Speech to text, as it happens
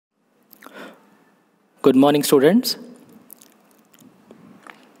Good morning, students.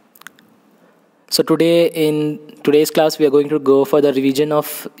 So in today's class, we are going to go for the revision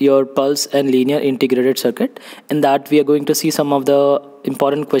of your pulse and linear integrated circuit. In that, we are going to see some of the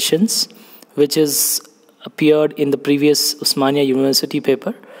important questions which is appeared in the previous Osmania University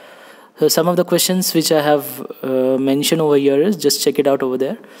paper. So some of the questions which I have mentioned over here is, just check it out over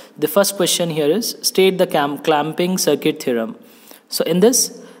there. The first question here is, state the clamping circuit theorem. So in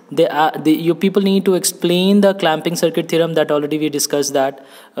this, you people need to explain the clamping circuit theorem that already we discussed, that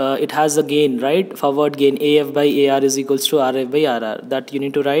it has a gain, right? Forward gain AF by AR is equals to RF by RR. That you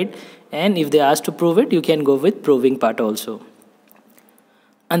need to write, and if they ask to prove it, you can go with proving part also.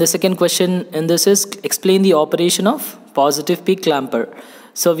 And the second question in this is, explain the operation of positive peak clamper.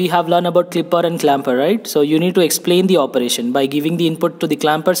 So we have learned about clipper and clamper, right? So you need to explain the operation by giving the input to the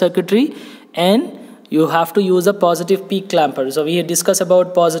clamper circuitry, and you have to use a positive peak clamper. So we discuss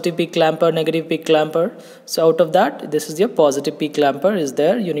about positive peak clamper, negative peak clamper. So out of that, this is your positive peak clamper is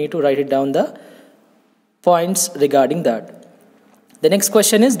there. You need to write it down, the points regarding that. The next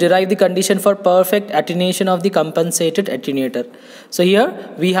question is, derive the condition for perfect attenuation of the compensated attenuator. So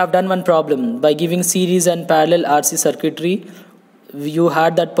here we have done one problem by giving series and parallel RC circuitry. You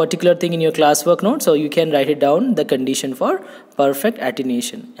had that particular thing in your classwork note, so you can write it down, the condition for perfect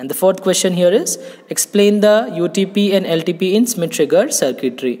attenuation. And the fourth question here is, explain the UTP and LTP in Smith trigger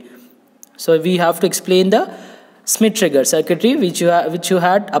circuitry. So we have to explain the Smith trigger circuitry which you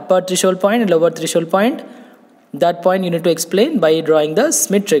had upper threshold point and lower threshold point. That point you need to explain by drawing the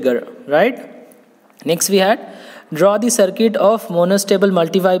Smith trigger, right? Next we had, draw the circuit of monostable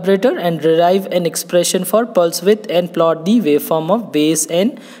multivibrator and derive an expression for pulse width and plot the waveform of base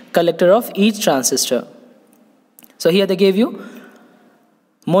and collector of each transistor. So here they gave you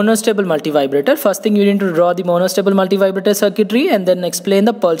monostable multivibrator. First thing, you need to draw the monostable multivibrator circuitry and then explain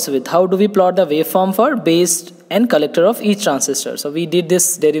the pulse width. How do we plot the waveform for base and collector of each transistor? So we did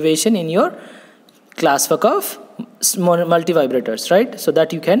this derivation in your classwork of multivibrators, right? So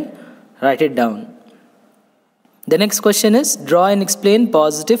that you can write it down. The next question is, draw and explain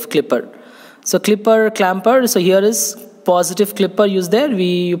positive clipper. So clipper, clamper, so here is positive clipper used there.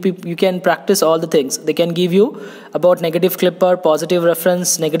 You can practice all the things. They can give you about negative clipper, positive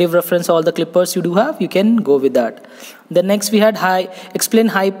reference, negative reference, all the clippers you do have, you can go with that. Then next we had explain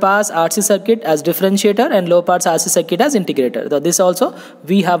high pass RC circuit as differentiator and low pass RC circuit as integrator. So this also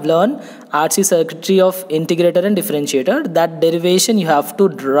we have learned RC circuitry of integrator and differentiator. That derivation you have to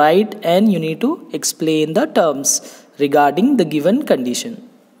write and you need to explain the terms regarding the given condition.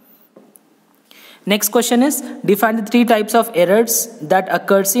 Next question is, define the three types of errors that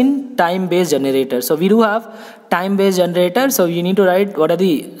occurs in time-based generator. So we do have time-based generator. So you need to write what are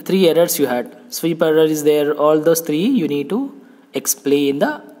the three errors you had. Sweep error is there. All those three you need to explain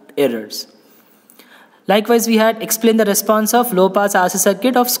the errors. Likewise, we had explain the response of low-pass RC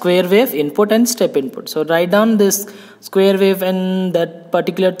circuit of square wave input and step input. So write down this square wave and that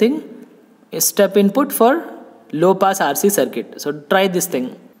particular thing is step input for low-pass RC circuit. So try this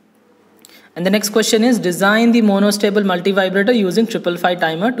thing. And the next question is, design the monostable multivibrator using 555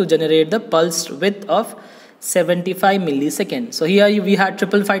 timer to generate the pulse width of 75 milliseconds. So here we had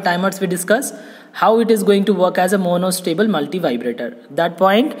 555 timers. We discussed how it is going to work as a monostable multivibrator. That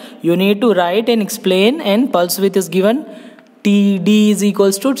point you need to write and explain, and pulse width is given TD is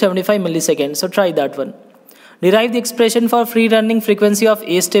equals to 75 milliseconds. So try that one. Derive the expression for free running frequency of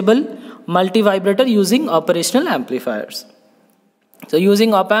astable multivibrator using operational amplifiers. So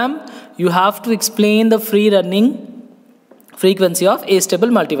using op-amp, you have to explain the free running frequency of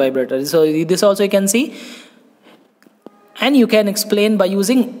astable multivibrator. So this also you can see, and you can explain by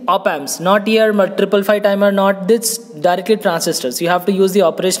using op-amps, not here 555 timer, not this directly transistors. You have to use the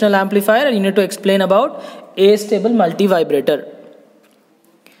operational amplifier and you need to explain about astable multivibrator.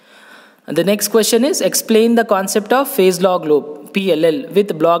 And the next question is, explain the concept of phase log loop PLL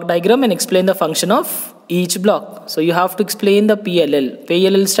with block diagram and explain the function of each block. So you have to explain the PLL.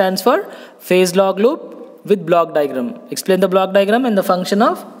 PLL stands for phase log loop with block diagram. Explain the block diagram and the function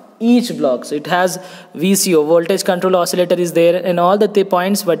of each block. So it has VCO, voltage control oscillator is there, and all the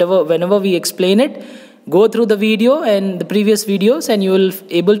points, whenever we explain it, go through the video and the previous videos and you will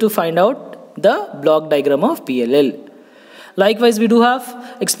able to find out the block diagram of PLL. Likewise, we do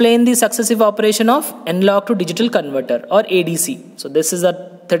have explain the successive operation of analog to digital converter or ADC. So this is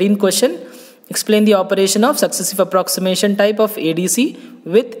the 13th question. Explain the operation of successive approximation type of ADC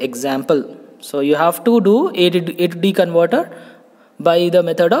with example. So you have to do A to D converter by the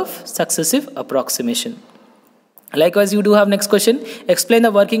method of successive approximation. Likewise, you do have next question. Explain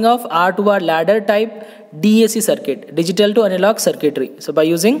the working of R to R ladder type DAC circuit, digital to analog circuitry. So by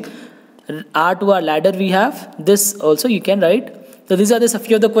using R to R ladder we have. This also you can write. So these are the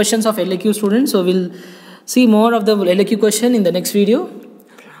few of the questions of LAQ students. So we'll see more of the LAQ question in the next video.